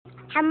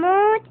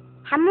hamood,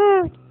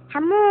 hamood,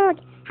 hamood,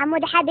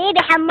 hamood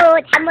habibi,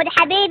 hamood, hamood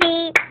habibi,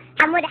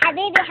 hamood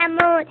habibi,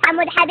 hamood,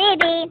 hamood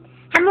habibi,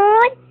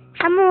 hamood,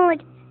 hamood.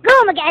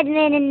 قوم اقعد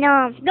من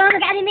النوم، قوم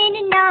اقعد من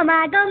النوم،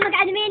 قوم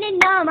اقعد من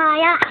النوم،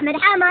 يا أحمد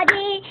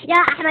حمادي، يا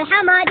أحمد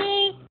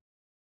حمادي.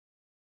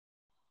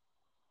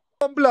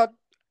 Blood.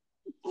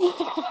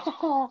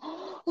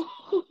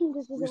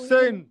 This is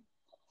Hussein.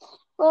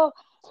 Well,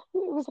 we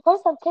were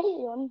supposed to have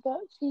Katie on,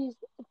 but she's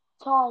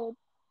tired,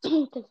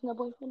 texting her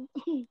boyfriend.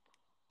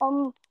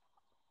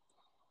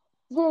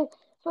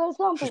 For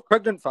example, She's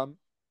pregnant, fam.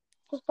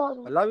 to start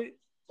with. Allow it.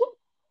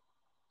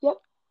 Yep.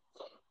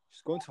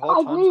 She's going to hard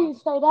I times. knew you'd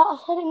say that. I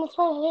said it in the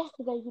trailer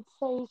yesterday. You'd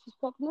say she's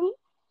pregnant.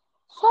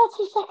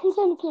 30 seconds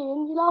in,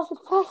 Kian. You lasted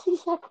 30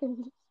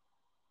 seconds.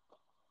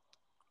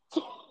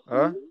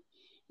 Huh?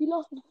 You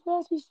lasted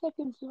 30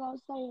 seconds without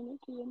saying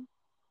it, Kian.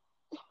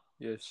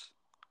 Yes.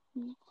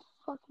 You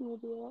fucking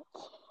idiot.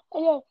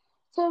 Anyway,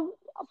 so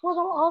for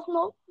example, I've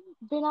not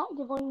been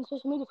active on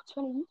social media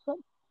for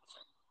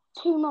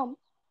 2 months.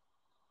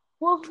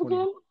 What have we been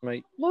doing?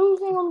 Mate.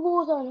 Losing on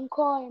Warzone and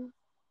crying.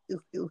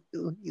 You.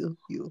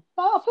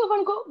 I feel I've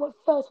only got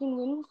 13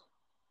 wins.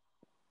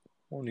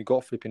 Only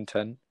got flipping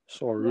 10.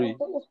 Sorry.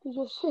 Yeah, that's because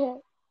you're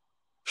shit.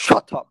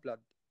 Shut up, blood.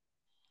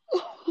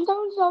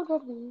 Don't shout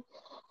at me.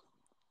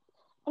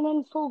 And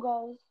then Fall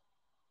Guys.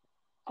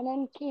 And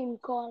then Kim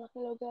crying like a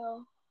little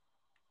girl.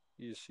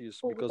 Yes,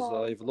 because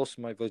I've lost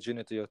my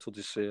virginity to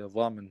this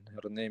woman.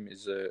 Her name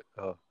is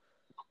I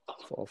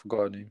forgot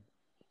her name.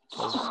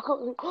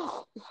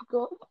 You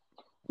forgot.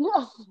 No,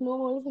 that's just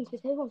normal, isn't it?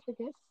 Everyone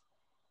forgets.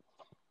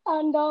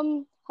 And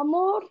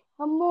hamood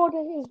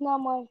is now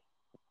my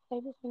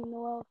favourite thing in the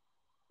world.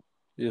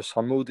 Yes,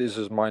 hamood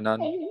is my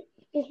nan.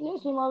 It's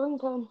literally my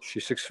ringtone.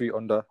 She's 6 feet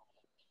under.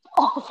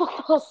 Oh, for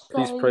God's sake.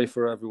 Please pray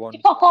for everyone.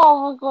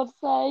 Oh, for God's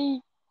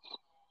sake.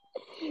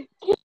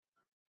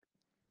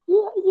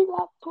 You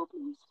have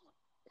problems.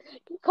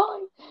 Keep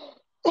going.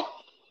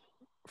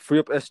 Free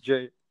up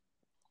SJ.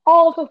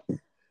 Oh,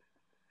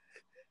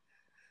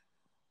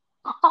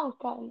 I'm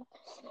going.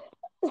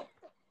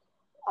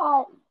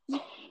 Alright.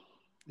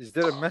 Is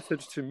there a method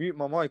to mute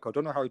my mic? I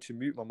don't know how to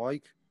mute my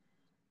mic.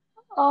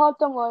 Oh,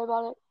 don't worry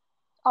about it.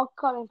 I'll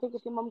cut and think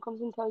if your mum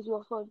comes and tells you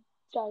off for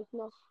joking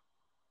off.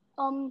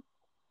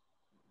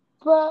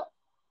 But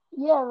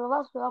yeah, well,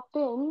 that's where I've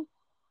been.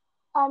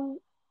 And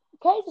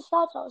Kate just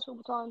shouts at us all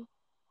the time.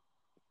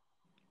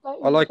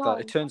 I like that.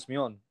 It turns me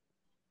on.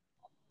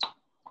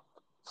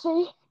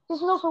 See, this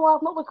is also why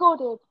I've not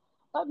recorded.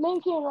 Like me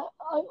and Kian,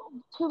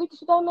 2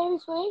 weeks ago, maybe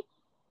 3,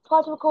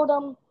 tried to record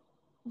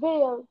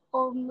video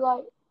on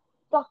like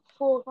Black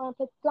 4 when I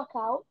played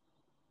Blackout.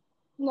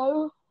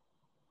 No.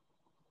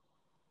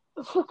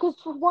 Because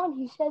for one,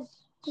 he says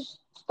just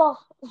stuff,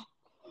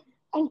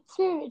 and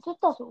 2, it just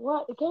doesn't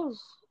work. The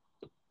game's...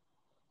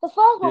 The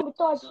first one we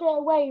died straight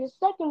away. The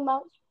second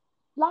match,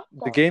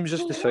 the game's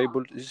just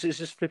disabled. It's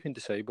just flipping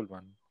disabled,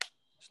 man.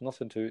 There's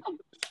nothing to it.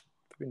 It's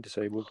flipping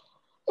disabled.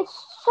 It's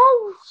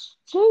so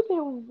stupid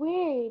and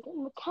weird,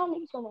 and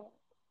mechanics on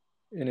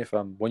it. And if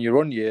when you're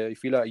on, you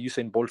feel like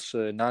Usain Bolt's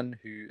nan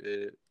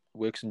who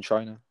works in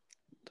China.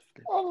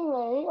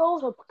 Anyway,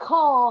 also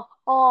Car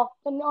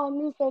my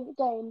new favourite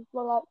game.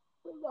 Well,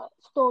 like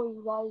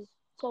story-wise,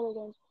 solo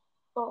games.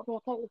 But I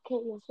play with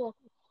Kitty and Circle.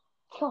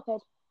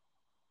 Cuphead.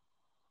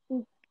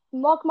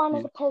 Mugman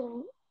is a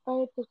peasant.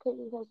 Only because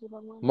Kitty goes with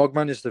Mugman.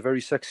 Mugman is the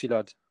very sexy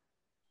lad.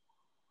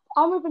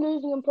 And we've been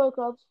losing in pro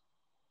clubs.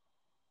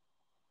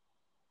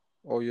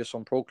 Oh yes,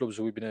 on pro clubs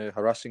we've been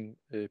harassing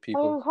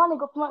people. I mean, we finally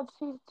got promoted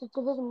to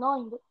Division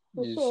 9, but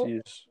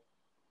Yes.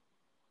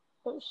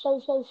 But it's so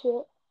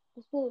shit.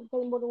 It's still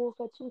playing Modern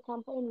Warfare 2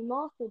 campaign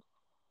remastered.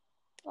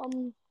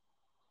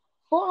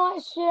 Fortnite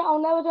is shit.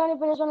 I'll never do any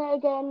videos on it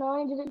again. I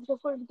only did it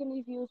just for it to give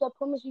me views. I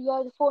promise you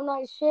guys,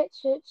 Fortnite is shit.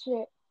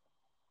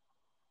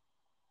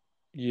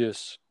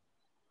 Yes.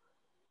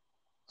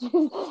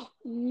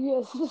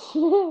 Yes.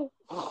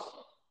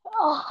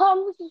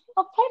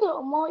 I've played a lot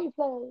of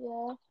multiplayer,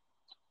 yeah.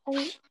 And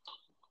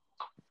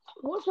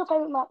what's your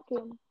favourite map,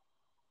 Kim?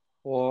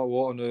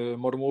 What on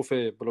Modern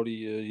Warfare?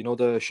 Bloody,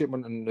 the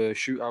shipment and the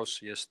shoot house.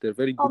 Yes, they're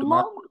very good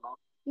map.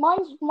 Mine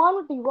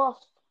would be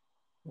Rust.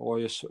 Oh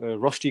yes,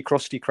 Rusty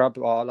Krusty Krab.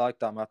 Oh, I like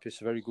that map. It's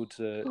very good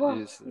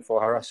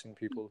for harassing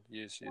people.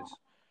 Yes.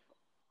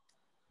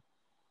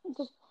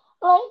 Just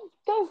like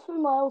go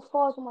through my old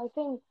files on my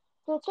thing.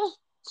 There's just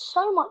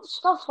so much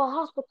stuff I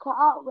have to cut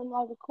out when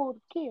I record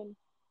with Kian.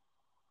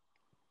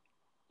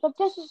 But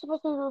this is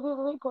supposed to be a Review of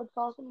the Week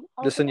podcast.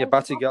 Listen, you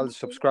batty girls,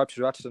 subscribe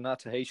to Rats and That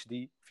to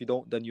HD. If you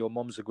don't, then your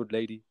mum's a good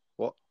lady.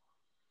 What?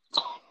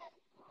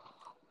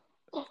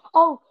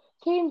 Oh,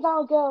 Kian's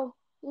now a girl.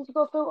 You need to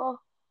go filter.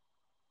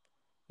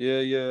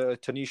 Yeah,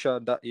 Tanisha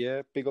and that,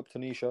 yeah. Big up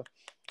Tanisha.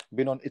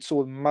 Been on It's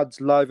All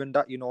Mads live and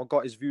that, I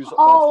got his views up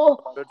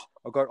by 300.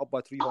 I got it up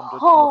by 300.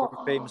 I'm a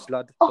very famous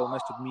lad. Don't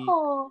mess with me.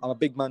 I'm a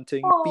big man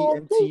thing.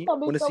 BMT.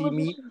 Wanna see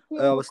me?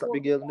 What's that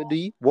big girl in the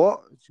D?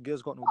 What? This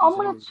girl's got no I'm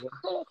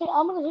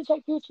gonna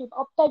check YouTube.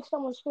 I'll beg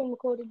someone screen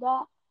recorded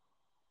that.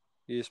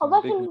 Yes, I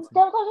man. Big reckon weeks.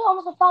 there's actually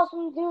almost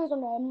 1,000 views on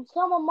it, and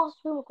someone must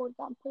film record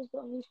that and post it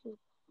on YouTube.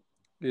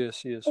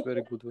 Yes,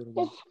 very good, very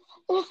good.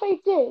 If they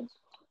did,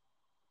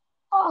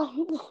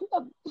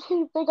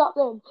 big up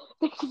them,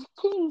 because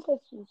Kian says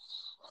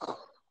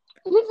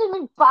it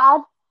isn't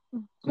bad.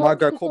 My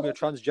guy called me a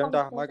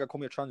transgender. Bro. I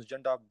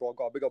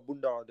got a bigger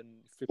bunda than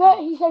Yeah,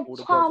 flipping he said all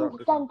the girls out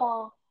there.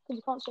 transgender, because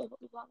you can't say what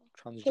you want.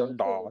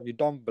 Transgender. You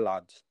dumb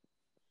blood.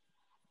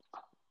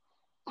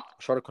 I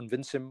tried to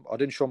convince him. I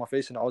didn't show my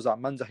face, and I was like,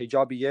 "Man's a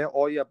hijabi, yeah.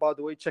 Oh yeah. By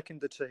the way, checking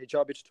the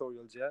hijabi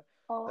tutorials, yeah.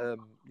 Oh.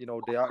 You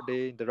know they out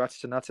there. The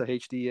Ratchet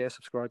HD, yeah.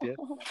 Subscribe, yeah.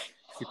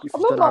 If you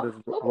don't know how to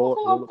Remember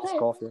roll up the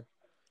scarf, yeah.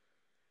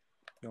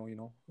 You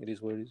know, it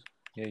is what it is.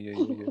 Yeah.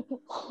 Kian,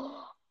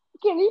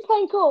 are you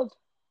playing COD?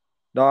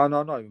 No, I'm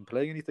not even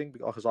playing anything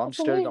because I'm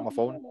staring at my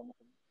phone.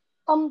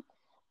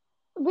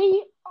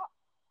 We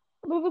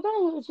were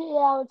going to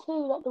GTA 2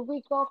 like the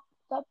week after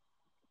that.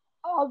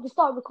 We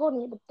started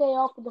recording it the day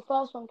after the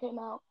first one came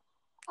out.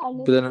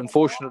 And But then,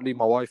 unfortunately,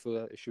 my wife,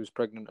 she was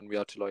pregnant, and we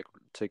had to like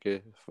take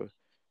her for.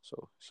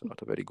 So it's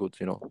not a very good,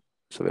 you know.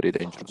 It's a very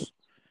dangerous.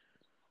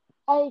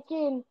 Hey,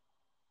 Kian,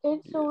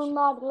 it's all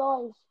mad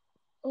lies.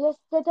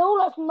 They're all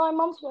like from 9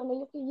 months ago, and they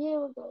look a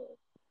year ago.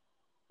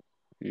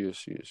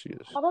 Yes. I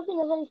don't think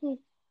there's anything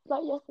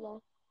like yesterday.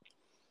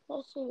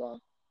 Let's see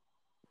though.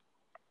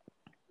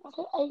 I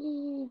said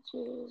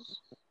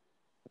ages.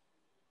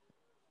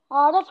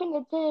 I don't think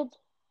they did.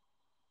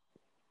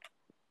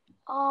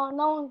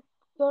 No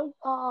one.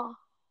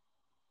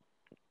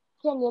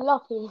 Kian, you're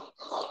lucky.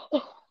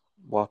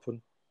 What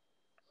happened?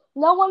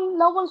 No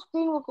one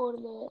screen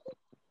recorded it.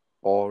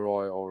 All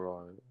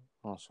right.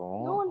 That's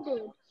all. No one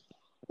did.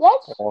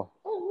 Let's. Oh,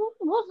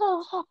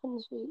 What's happened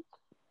this week?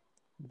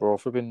 bro,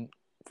 from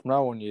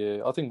now on, yeah,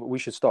 I think we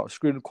should start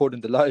screen recording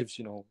the lives,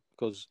 you know,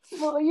 because.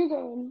 What are you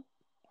doing?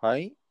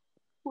 Hey.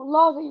 What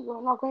live are you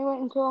going? Like, I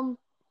went into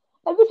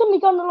every time you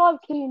go on the live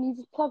queue, you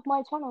just plug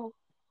my channel.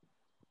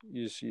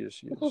 Yes.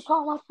 If you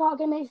can't, I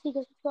get make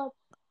secret subscribe.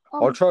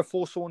 I'll try to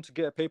force someone to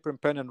get a paper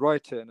and pen and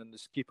write it, and then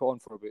just keep it on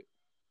for a bit.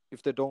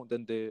 If they don't,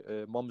 then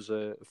the mom's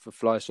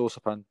fly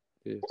saucepan.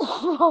 Yeah.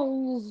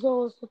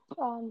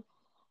 Saucepan.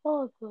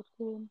 Oh god,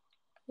 Kian.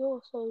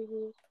 You're so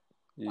weird.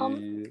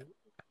 Yeah.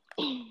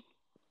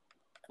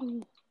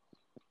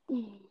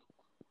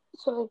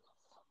 Sorry,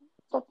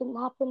 that didn't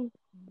happen.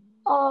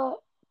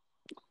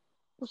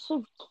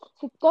 So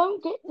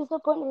don't get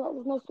disappointed that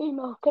there's no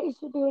female case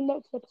to do in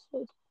next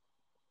episode.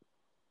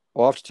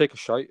 I'll have to take a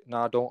shite.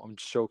 Nah, I don't. I'm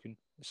just joking.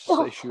 It's just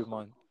an issue of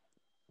mine.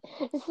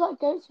 It's like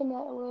goats and that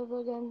all over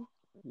again.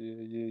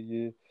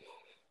 Yeah.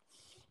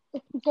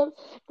 What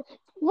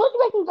do you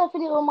reckon that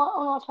video on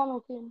our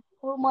channel, Kian?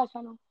 Or my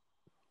channel?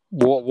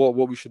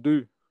 What we should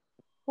do?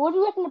 What do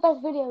you reckon the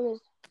best video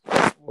is?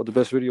 Well, the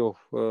best video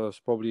is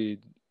probably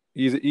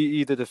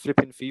either the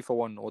flipping FIFA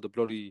one or the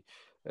bloody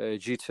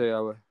GTA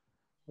hour.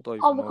 The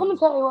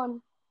commentary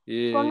one.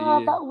 Yeah. Gonna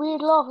have that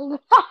weird laugh.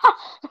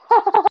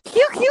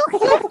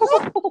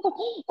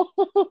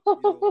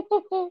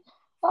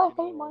 I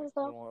hate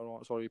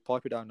myself. Sorry,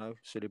 pipe it down now,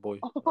 silly boy.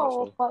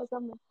 Oh, quite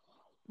something.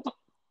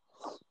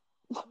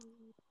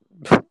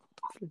 I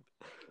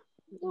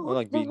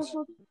like beans.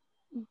 Of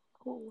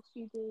course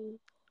you do.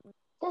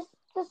 This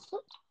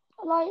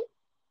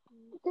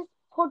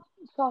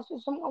podcast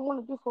is something I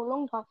want to do for a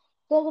long time.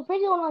 There's a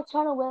video on our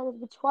channel where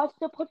we try to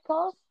do a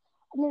podcast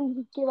and then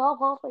we give up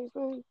halfway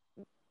through.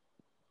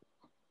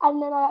 And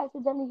then I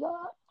accidentally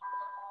got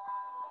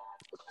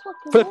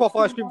Flip off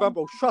ice cream van,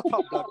 bro. Shut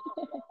up, blood.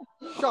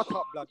 Shut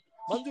up, blood.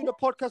 Man doing the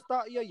podcast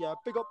that yeah.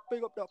 Big up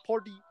that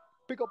poddy.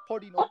 Big up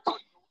poddy, no.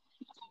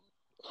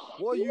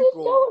 What are you,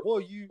 bro? What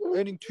are you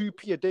earning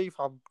 2p a day,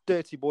 fam?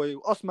 Dirty boy.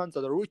 Us mans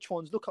are the rich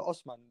ones. Look at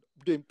us, man.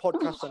 Doing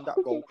podcasts and that,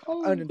 bro.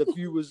 Earning the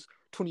viewers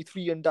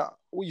 23 and that.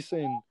 What are you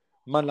saying?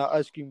 Man like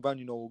ice cream van,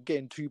 you know,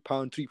 getting £2,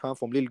 £3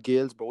 from little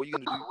girls, bro. What are you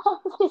gonna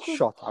do?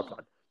 Shut up,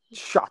 blood.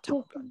 Shut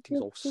up, blood. He's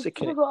all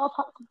sick in it. What I've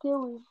had to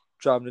deal with.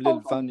 Driving a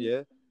little van,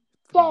 yeah.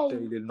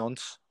 Dirty little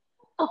nonce.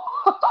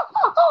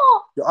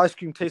 Your ice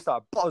cream tastes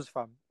like buzz,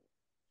 fam.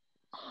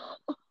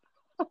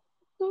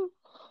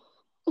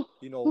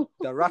 You know,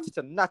 the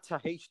Ratata Nata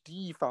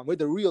HD, fam. We're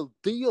the real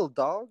deal,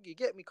 dog. You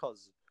get me,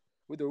 cuz?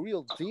 We're the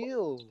real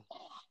deal.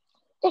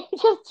 It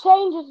just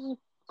changes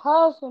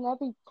person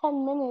every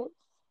 10 minutes.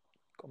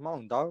 Come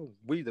on, dog.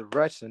 We the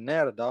Ratata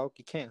Nata, dog.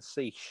 You can't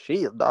say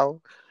shit,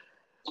 dog.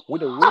 We're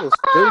the real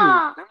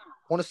deal.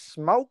 Want to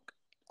smoke?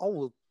 I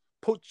will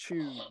put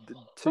you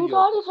to We your...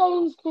 tried to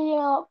change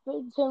the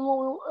to a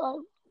more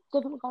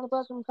different kind of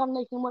person. We tried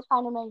making him watch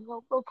anime.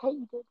 Well,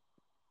 Katie did.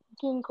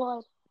 King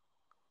cried.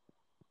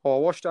 Oh, I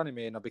watched anime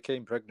and I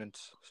became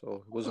pregnant,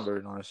 so it wasn't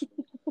very nice.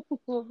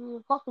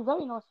 Must be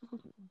very nice.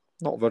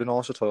 Not very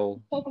nice at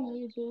all.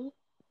 You do.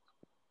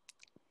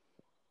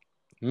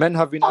 Men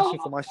have been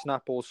asking for my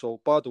snap also.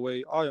 By the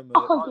way, I am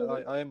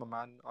a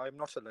man. I am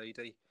not a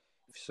lady.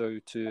 So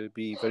to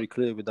be very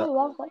clear with that. I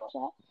love that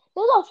chat.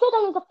 There's a shit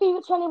on the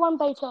FIFA 21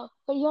 beta,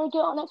 but you only get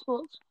it on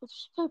Xbox.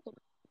 It's stupid.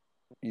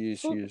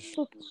 Yes.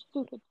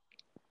 Stupid.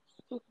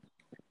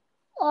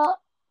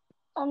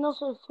 And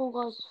also Fall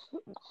Guys.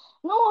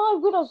 No, I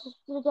realised this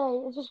the other day.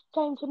 It just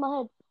came to my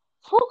head.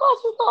 Fall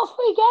Guys is not a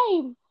free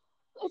game.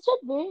 It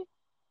should be.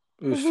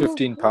 It was Because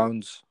it's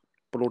 £15.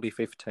 Bloody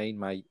 15,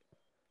 mate.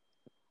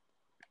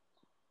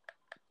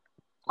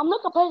 I'm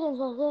not comparing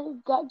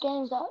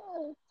games that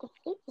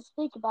to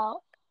speak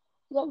about.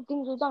 Like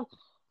things we've done.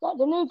 Like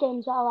the new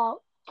games that are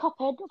out.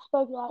 Cuphead, I've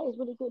spoken about, is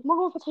really good.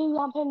 Modern Warfare 2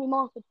 campaign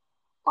remastered.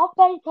 I've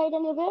played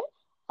any of it.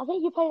 I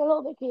think you played a lot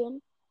of it,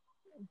 Kian.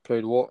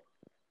 Played what?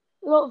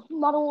 A lot of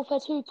Modern Warfare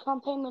 2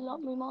 campaign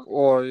remastered.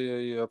 Oh,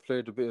 yeah. I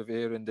played a bit of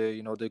here and there.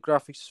 You know, the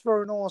graphics is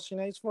very nice,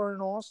 it's very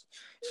nice.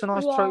 It's a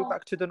nice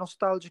throwback to the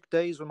nostalgic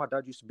days when my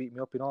dad used to beat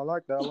me up, I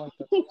like that.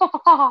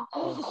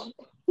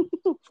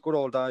 It's good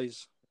old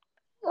days.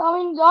 I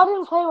mean, I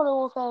didn't play Modern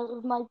Warfare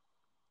with my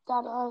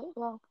dad.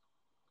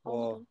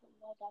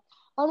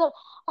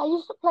 I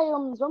used to play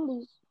on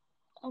zombies,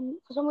 and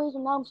for some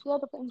reason now I'm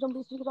scared of playing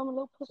zombies because I'm a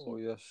little pussy. Oh,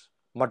 yes.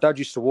 My dad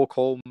used to walk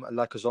home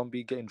like a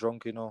zombie, getting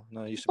drunk, No,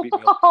 he used to beat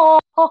me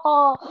up.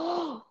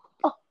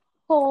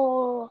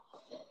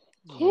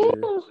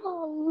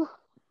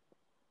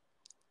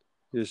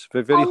 Yes,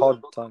 very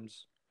hard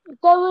times.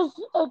 There was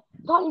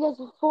apparently there's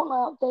a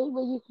Fortnite update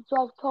where you could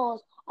drive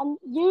cars, and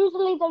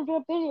usually they do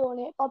a video on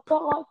it, but I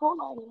don't like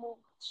Fortnite anymore.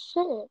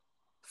 Shit.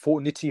 For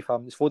nitty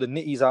fam, it's for the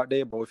nitties out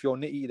there, bro. If you're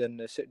nitty,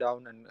 then sit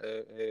down and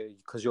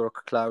because you're a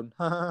clown.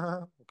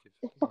 Okay.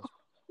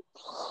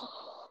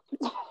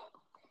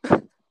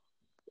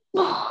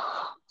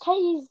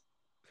 Katie's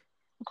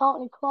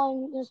apparently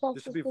crying yourself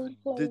to sleep.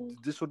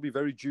 This would be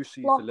very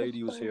juicy if a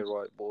lady was here,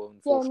 right? But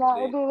Yeah, no,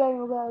 unfortunately, it'd be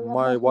very well.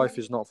 my wife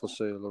is not for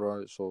sale,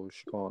 right? So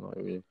she can't.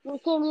 Really. We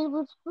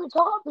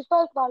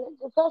spoke about it.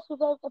 The first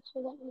episode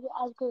isn't going to be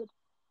as good.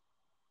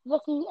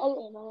 Vicky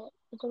editing on it,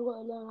 because I've got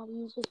to learn how to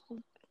use this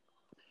thing.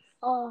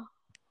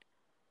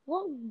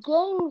 What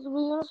games we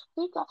going to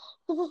speak about?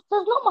 Because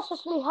there's not much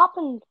actually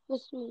happened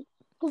this week.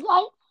 Because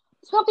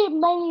it's going to be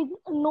mainly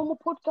a normal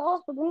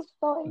podcast, but then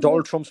starting.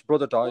 Donald Trump's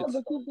brother died. I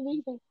don't think he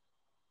did, Kian.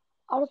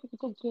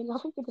 I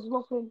think he was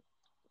ruffling.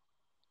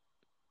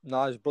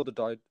 Nah, his brother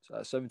died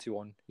at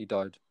 71. He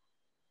died.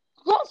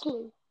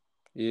 Actually?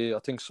 Yeah, I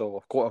think so.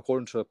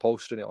 According to a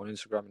post in it on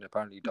Instagram, and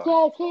apparently he died.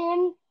 Yeah,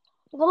 Kian.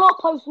 There's a lot of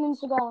posts on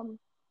Instagram.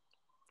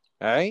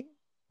 Hey?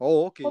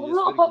 Oh, okay. There's yes, a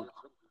lot very of good.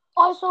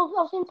 I've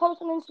seen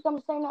posts on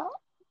Instagram saying that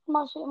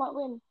Man City might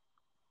win.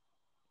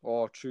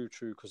 Oh, true.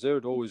 Because they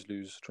would always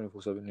lose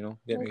 24/7.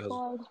 Get me?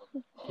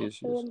 Yes.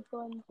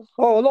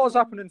 Oh, a lot has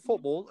happened in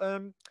football.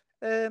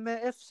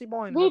 FC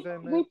Bayern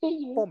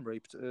have bomb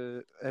raped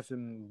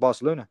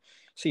Barcelona.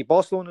 See,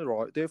 Barcelona,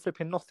 right? They're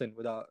flipping nothing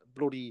without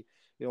bloody.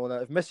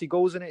 If Messi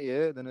goes in it,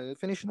 yeah, then they're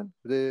finishing them.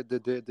 They're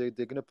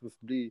gonna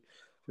be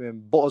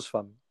Butters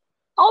fam.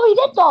 Oh, he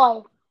did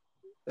die.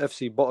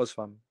 FC Butters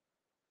fam.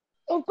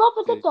 His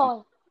brother did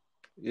die.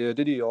 Yeah,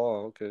 did he?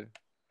 Oh, okay.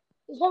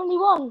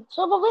 71.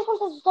 So, but this one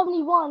says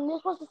 71.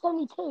 This one says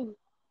 72.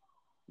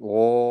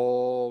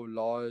 Oh,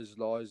 lies.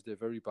 They're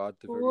very bad.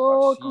 See,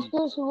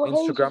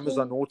 Instagrammers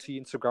are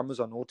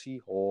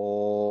naughty.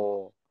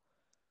 Oh.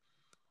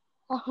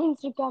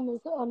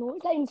 Instagrammers are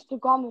naughty.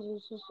 Instagrammers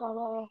is just, I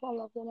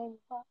love the name.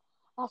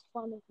 That's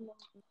funny.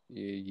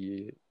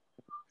 Yeah.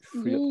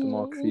 Free up the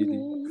Mark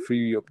Feely.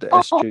 Free up the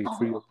SJ.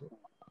 Free up the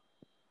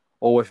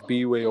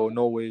OFB way or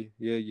no way.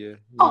 Yeah. You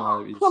know how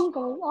it is. I'm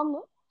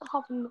not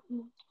having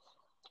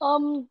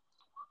I'm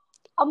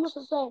just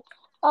saying,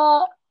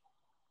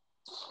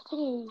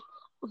 see,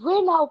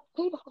 we're now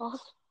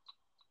pedophiles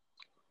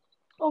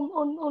on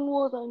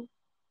Warzone.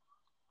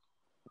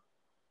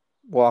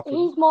 What happened?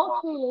 He's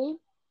Mark Feely.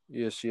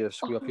 Yes, we are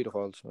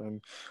pedophiles.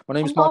 My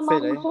name's Mark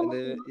Feely,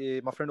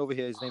 and my friend over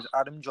here, his name's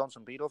Adam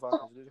Johnson,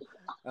 pedophile.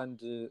 And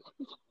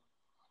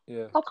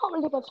yeah. I can't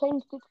believe I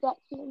changed it to that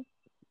thing.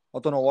 I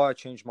don't know why I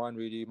changed mine,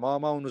 really. My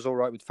own was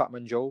alright with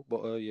Fatman Joe,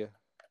 but yeah,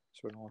 it's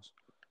very nice.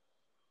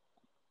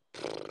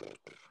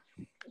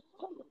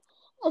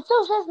 It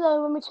still says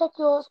though when we check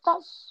your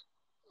stats,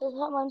 there's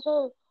Fatman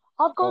Joe.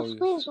 I've got a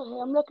screenshot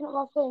here. I'm looking at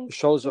my thing. It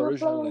shows the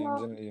original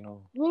names, isn't it?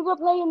 We were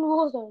playing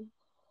Warzone.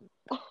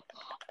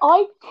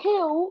 I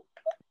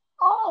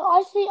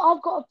see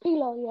I've got a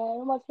pillar here,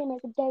 and my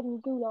teammates are dead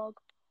in gulag.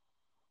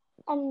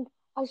 And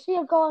I see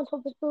a guy on top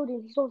of this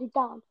building, he's already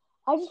down.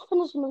 I just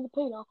finished him with the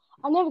pillar.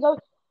 And there we go.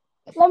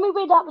 Let me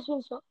read that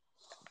screenshot.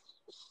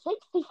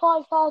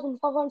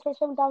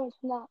 65,507 damage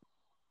from that.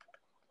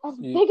 That's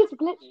the biggest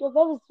glitch I've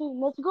ever seen.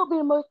 That's got to be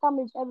the most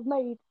damage ever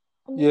made.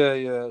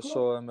 Yeah.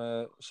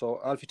 So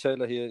Alfie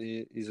Taylor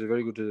here, he's a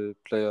very good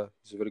player.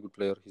 He's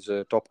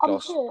a top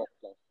class.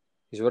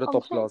 He's very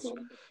top class.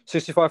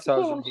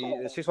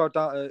 65,000.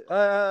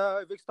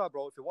 65,000. Big star,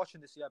 bro. If you're watching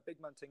this, big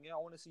man thing. I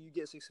want to see you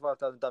get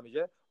 65,000 damage.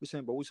 Yeah, we're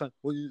saying, bro.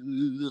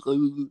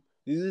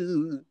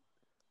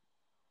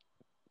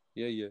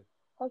 Yeah.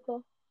 Okay.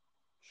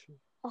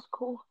 That's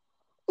cool.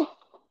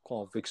 Come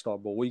on, Big star,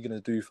 bro. What are you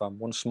gonna do, fam?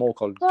 One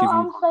smoke, I'll give you.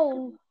 I'm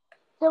saying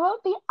there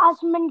won't be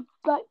as many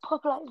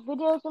popular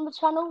videos on the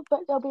channel,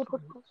 but there'll be a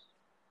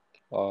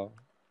podcast.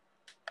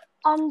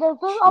 And there'll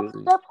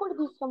probably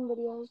be some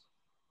videos.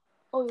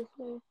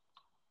 Obviously.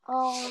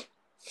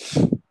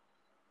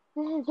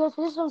 This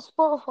is on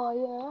Spotify,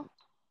 yeah.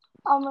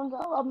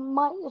 I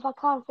might, if I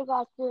can figure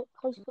out to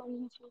post it on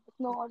YouTube. If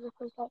not, I'll just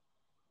post like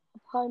a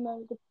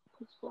promo to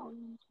post it on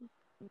YouTube.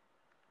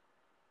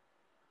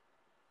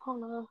 Oh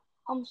no,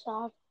 I'm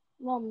sad.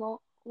 No, I'm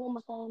not. What am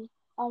I saying?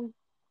 I'm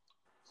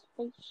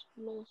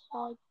speechless.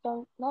 I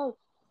don't know.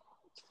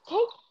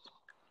 Take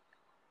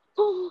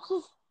this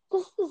is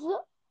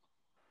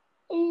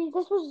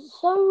this was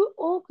so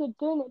awkward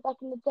doing it back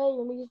in the day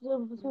when we used to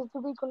do the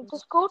week on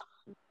Discord.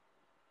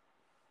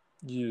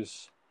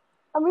 Yes.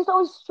 And we used to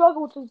always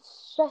struggle to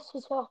stress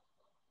yourself.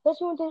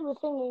 Especially when we did it with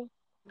Thingy.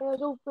 It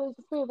was all the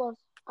three of us.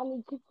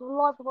 And the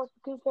life of us,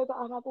 we couldn't figure out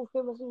how to have all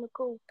three of us in the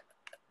call.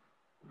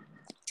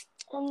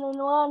 And then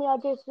my only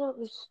idea to do it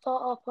was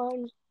start our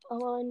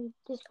own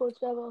Discord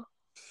server.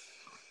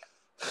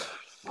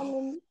 And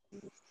then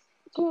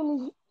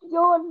Kian,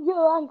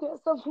 you're angry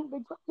at something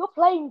big. You're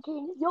playing,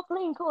 Kian. You're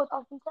playing COD,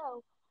 I can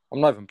tell. I'm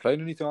not even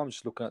playing anything. I'm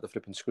just looking at the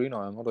flipping screen.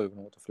 I don't even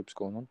know what the flip's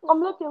going on. I'm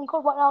looking on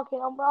COD right now,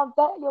 Kian. I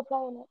bet you're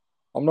playing it.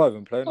 I'm not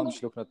even playing. I'm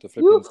just looking at the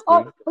flipping screen. You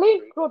are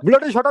playing COD.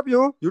 Bloody shut up,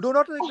 you! You do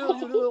not take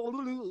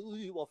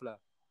the waffler.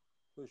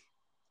 Push.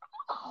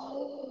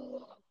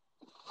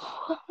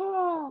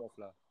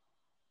 Waffler.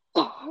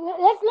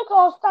 Let's look at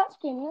our stats,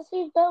 Kian. Let's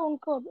see if they're on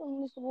COD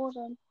on this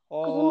Warzone.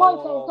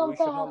 Oh, we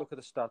should not look at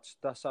the stats.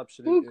 That's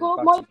absolutely.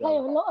 You might play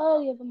a lot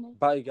earlier than me.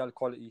 Batty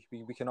quality.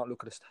 We cannot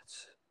look at the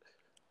stats.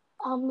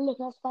 I'm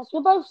looking at stats.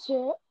 You're both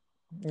shit.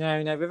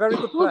 No, we're very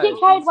good We'll players.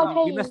 get carried by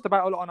Katie. We messed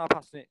about a lot on our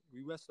pass, Nick.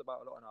 We messed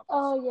about a lot on our pass.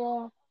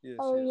 Oh, yeah. Yes,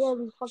 oh, yes. yeah.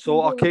 We fucking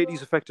so our did,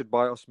 Katie's affected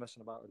by us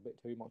messing about a bit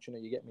too much,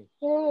 you get me?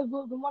 Yeah,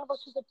 but one of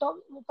us was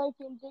we're both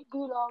in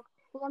Gulag.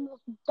 One of us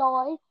would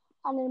die,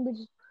 and then we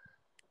just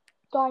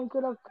die in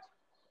Gulag.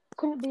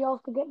 Couldn't be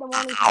asked to get the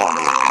money to get them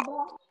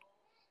back.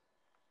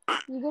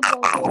 You good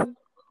there, Kim?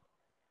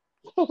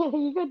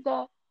 You good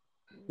there?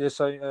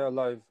 Yes, I am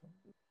alive.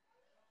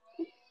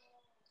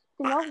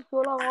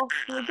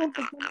 You're good,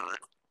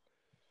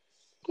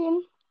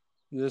 Kim?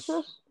 Yes.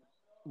 Shush.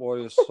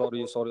 Boy,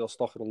 sorry,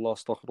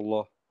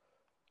 astaghfirullah.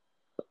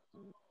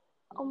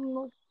 I'm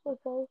not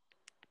okay.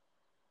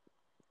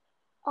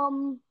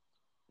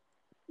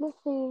 Let's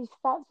see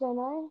stats then,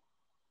 eh?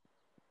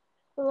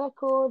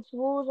 Records,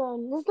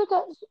 Warzone. Let's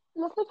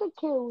look at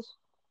kills.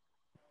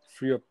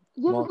 Free up.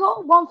 You've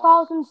got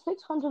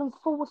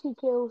 1,640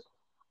 kills. These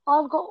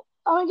are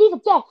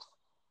deaths.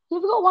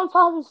 You've got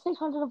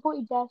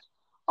 1,640 deaths.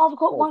 I've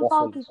got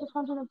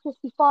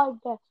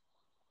 1,655 deaths.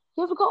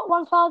 You've got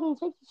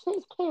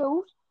 1,066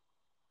 kills.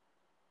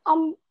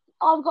 And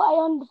I've got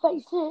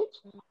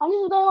 836. And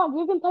this is very much,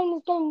 we've been playing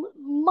this game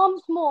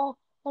months more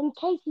than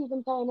Katie's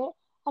been playing it.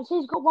 And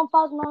she's got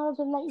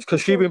 1,980.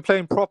 Because she's been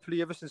playing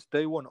properly ever since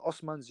day one.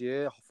 Osman's,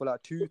 for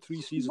like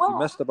 2-3 seasons, we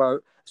messed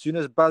about. As soon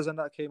as Baz and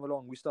that came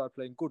along, we started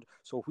playing good.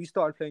 So if we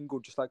started playing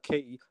good, just like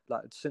Katie,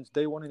 like since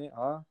day one in it,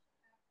 yeah,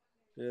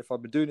 if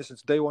I've been doing it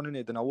since day one in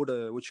it, then I would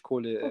have,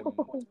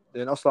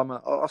 then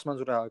Osman's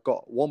would have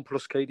got 1+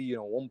 KD,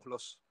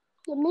 1+.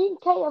 Yeah, me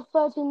and Kate have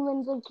 13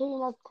 wins and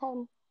Keane has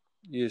 10.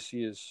 Yes,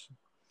 he is.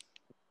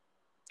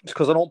 It's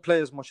because I don't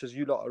play as much as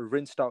you lot. I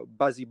rinsed out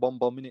Bazzy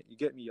Bomb in it. You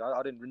get me?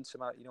 I didn't rinse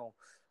him out, I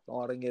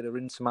didn't get to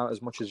rinse him out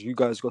as much as you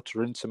guys got to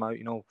rinse him out,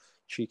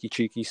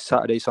 cheeky,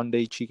 Saturday,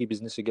 Sunday, cheeky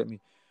business, you get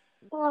me?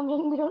 I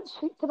mean, we don't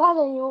speak to that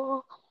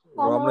anymore.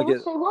 Well, I'm gonna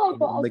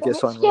get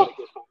something right.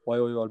 Why,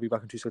 I'll be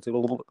back in 2 seconds.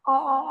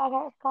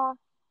 I can't.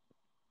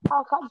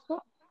 I can't do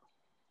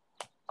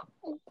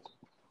it.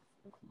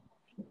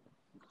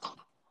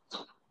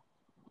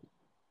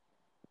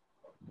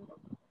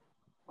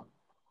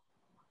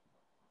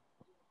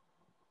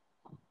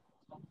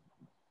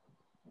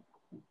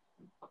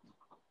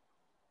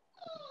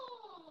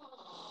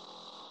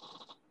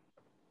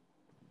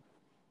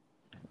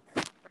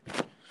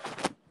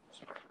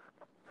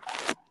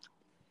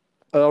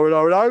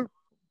 Hello.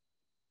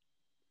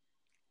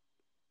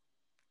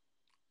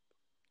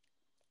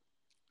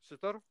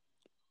 Sister?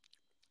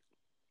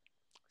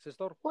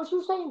 What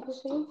you saying,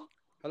 pussy?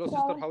 Hello,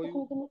 sister, how are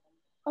you?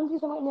 I'm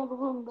just in the other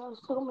room, but I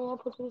still got my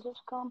AirPods in,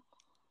 just calm.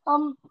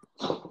 As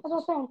I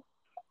was saying,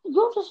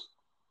 you're just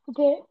a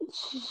bit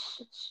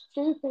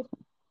stupid.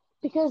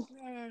 Because...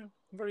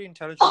 very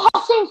intelligent.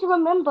 I seem to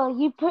remember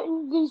you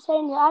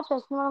saying your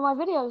address in one of my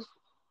videos.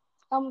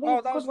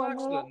 That was an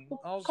accident.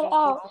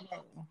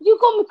 You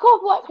got me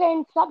copyright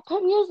claimed like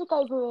 10 years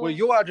ago for it. Wait,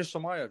 your address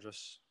or my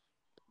address?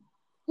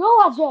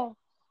 Your address.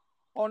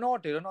 Oh, no, I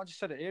didn't. I just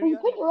said the area. You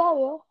put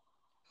your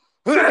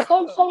area.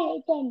 Don't say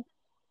it again.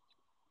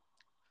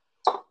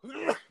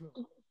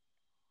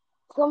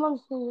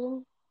 Someone's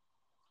sneezing.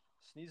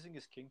 Sneezing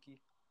is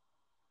kinky.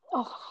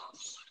 Oh.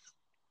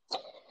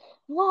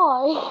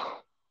 Why?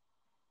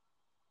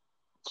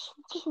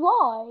 Just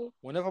why?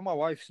 Whenever my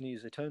wife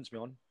sneezes, it turns me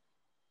on.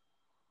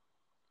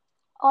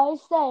 I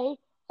say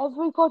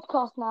every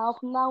podcast now,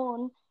 from now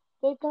on,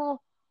 you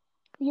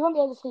won't be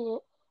able to see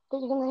it, but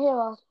you're going to hear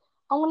us.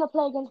 I'm going to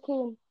play against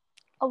Kian.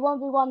 A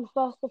 1v1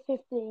 first to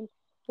 15.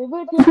 We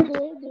would do it at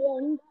the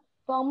end,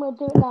 but I'm going to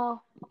do it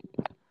now.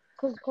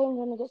 Because Kian's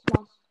going to get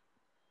smashed.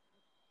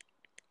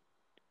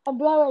 And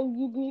bro,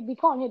 we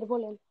can't hear the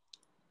volume.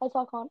 Yes,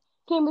 I can't.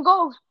 Kim, we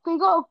got a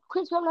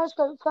quick swim, let's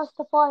go first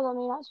to 5, I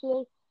mean,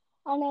 actually.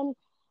 And then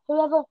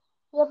whoever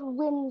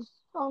wins,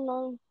 I don't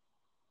know.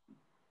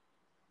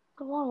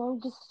 I don't know,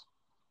 just,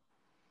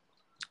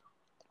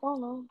 I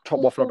don't know.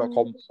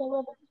 Topwaffler.com.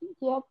 So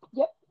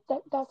yep,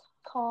 that's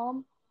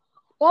calm.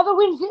 Whoever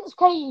wins, it's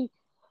Katie.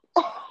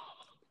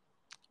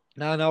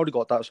 Nah, I already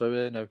got that, so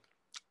no.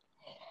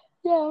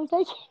 Yeah, I'm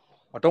taking.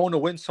 I don't want to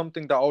win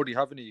something that I already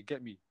have in it, you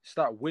get me?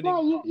 Start winning.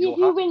 No, if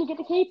you win, you get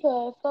the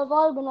keeper. If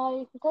I win,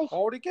 I can take. I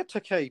already get to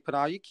keep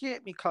now, you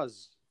get me,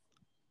 cuz.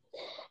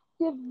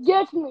 You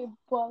get me,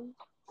 bro. Do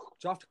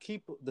you have to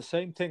keep the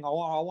same thing? I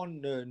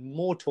want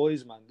more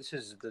toys, man. This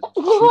is the.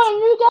 You want a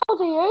new girl,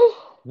 do you?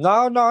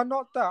 No,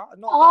 not that.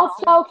 Not Oh,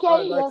 that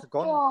okay. like Yes, a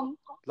gun. go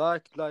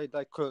Like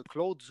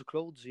clothes,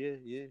 yeah.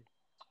 Yeah,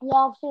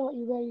 I've seen what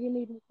you wear. You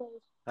need new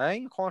clothes.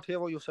 I can't hear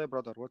what you say,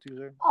 brother. What do you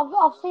say?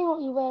 I've seen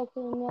what you wear,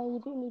 Kim. Yeah, you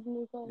do need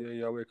new clothes.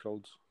 Yeah, I wear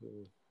clothes.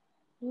 Yeah.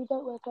 You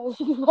don't wear clothes.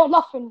 You wear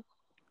nothing.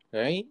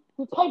 Hey?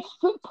 We played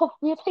strip pop.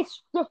 We played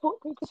strip pop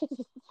because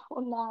it's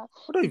on now.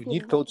 I don't even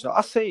need clothes.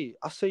 I say,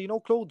 you know,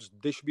 clothes,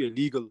 they should be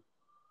illegal.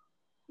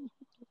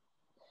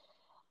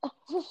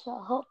 Just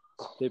shut up.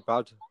 They're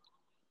bad.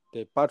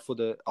 They're bad for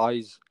the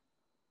eyes.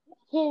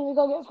 Kim, we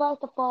gotta get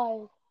first to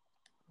 5.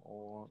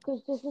 Oh.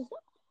 Because this is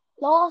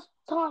last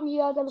time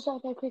you had ever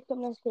started playing cricket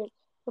on script.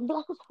 When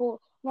Black was 4,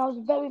 and I was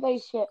very, very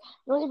shit.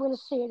 You're not even gonna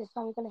see it this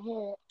time. You're gonna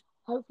hear it.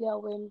 Hopefully,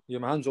 I'll win. Yeah,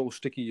 my hands are all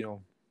sticky, you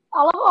know.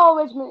 I love our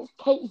regiment. It's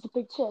Katie's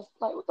Big Chest.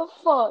 Like, what the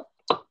fuck?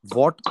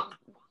 What?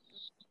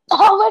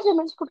 Our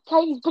regiment's called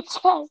Katie's Big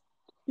Chest.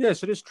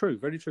 Yes, it is true.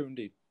 Very true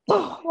indeed.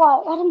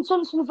 Right, Adam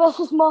Johnson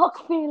versus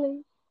Mark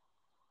Feely.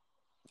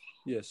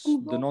 Yes,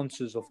 the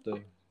nonsense of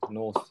the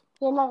North.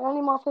 Yeah, no,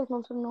 only Mark Feely's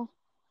nonsense from North.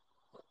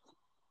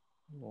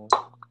 Oh.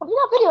 I've seen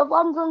that video of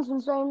Adam Johnson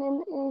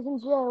saying he's in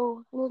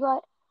jail, and he's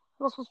like,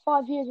 lost for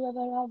 5 years or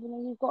whatever happened,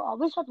 and he's got, I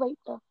wish I'd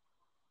raped her.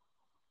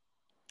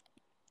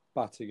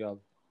 Batty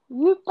gal.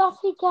 You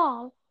batty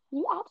gal.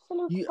 You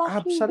absolute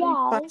batty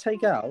gal. Batty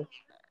gal.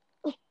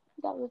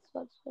 That was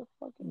such a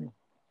fucking...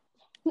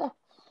 No.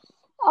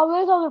 I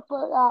wish I would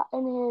put that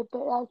in here,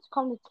 but that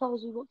kind of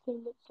tells you what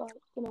Kim looks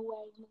like in a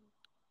way.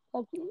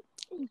 Like,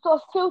 he's got a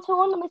filter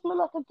on that makes him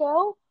look like a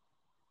girl.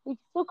 You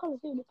can still kind of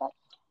see it back.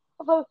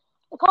 Although,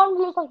 it kind of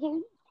looks like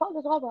he plucked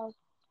his eyebrows.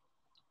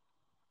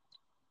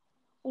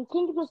 And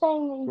King was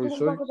saying that he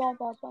didn't pluck his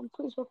eyebrows, but I'm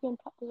pretty sure King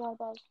plucked his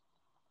eyebrows.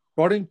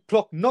 I didn't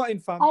pluck nothing,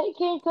 fam.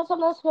 King,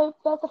 let's go.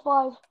 First to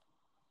 5.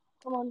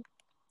 Come on.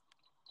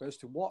 First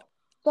to what?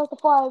 First to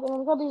 5, and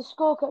there's going to be a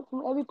scorecard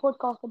from every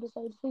podcast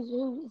episode. See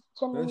who is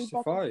generally First to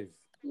better. 5?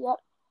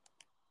 Yep.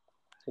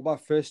 What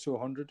about first to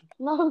 100?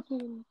 No,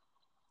 King.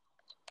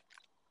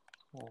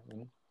 Oh,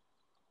 man.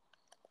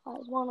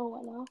 It's 1-0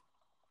 right now.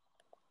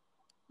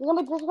 This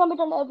is gonna be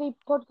done every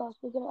podcast.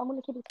 I'm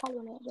gonna keep a tally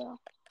on it as well.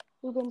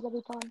 Who wins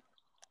every time.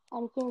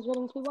 And King's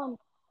winning 2-1.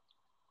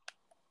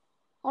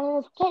 And then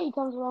if Katie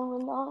comes along,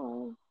 then I don't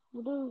know.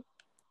 We'll do.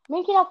 Me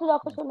and King have to do our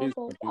question and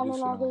answer. And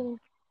then I think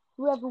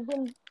whoever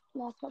wins.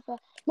 No, it's not fair.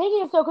 Me and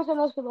King have to do a question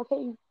and answer, but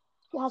Katie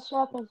has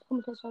Sherpa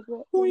commentators over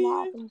it. When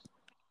that happens.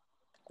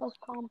 That's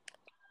calm.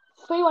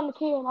 3-1 to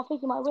Kian. I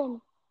think he might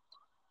win.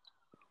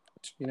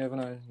 You never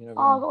know. I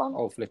got one.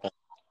 Oh, flip it.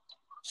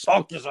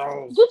 Sock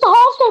yourself. Just a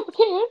half scope for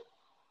Kian.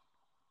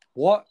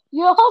 What?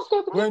 You're a half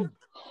scope for Kian.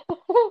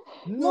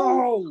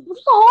 No!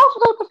 Just a half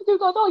scope for you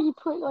guys. Oh, you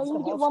prick. Like, you need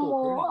to get one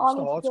more. I need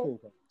to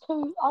get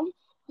 2. I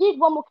need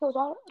one more kill.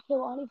 I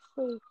need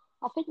 3.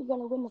 I think you're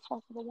going to win the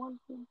first of the 1.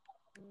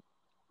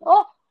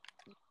 Oh!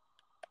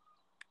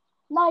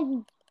 Nah,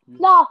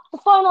 the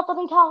final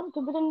doesn't count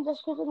because we didn't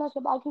just because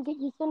but I can get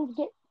you to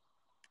get.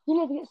 You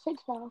need to get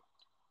 6 now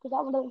because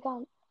that one doesn't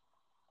count.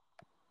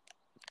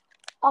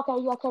 Okay,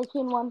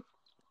 Kian won.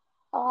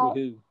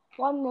 Alright.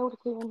 1-0 to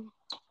Kian.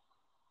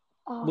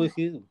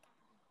 Woohoo.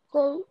 So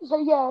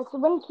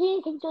when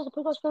Kian does the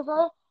podcast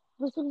over,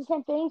 we'll do the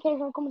same thing. Kian's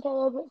going to commentate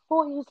over it.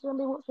 4 years going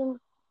to be watching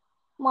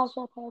my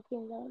show play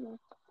Kian. I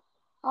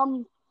don't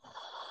know.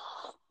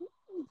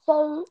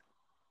 So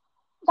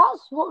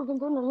that's what we've been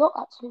doing a lot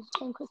actually. Just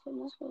playing quick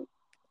fitness. Kate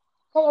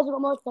hasn't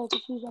got motivated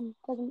because she's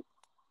present.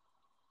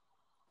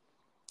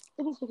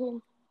 Isn't she,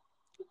 Kian?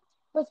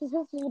 But since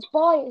this is a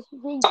bio, it's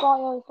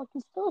re-bio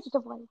fucking storage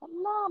device. Like,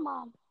 nah,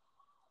 man.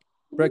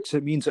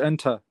 Brexit means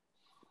enter.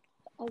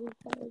 I think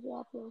that is the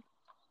upload.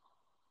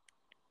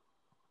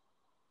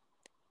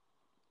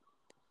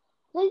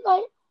 There's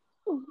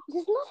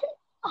nothing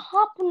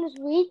happened this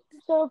week,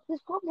 so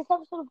this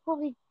episode will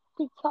probably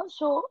be cut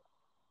short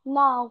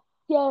now.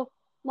 Yeah,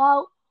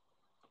 now.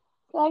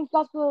 Thanks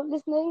guys for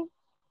listening.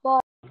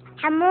 Bye.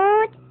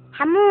 hamood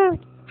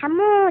habibi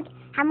hamood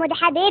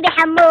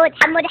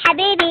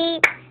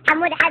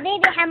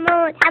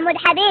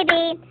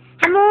habibi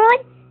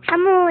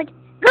hamood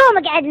قوم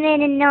اقعد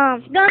من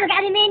النوم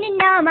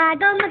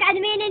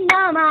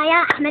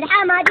يا احمد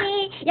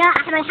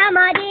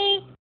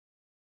حمادي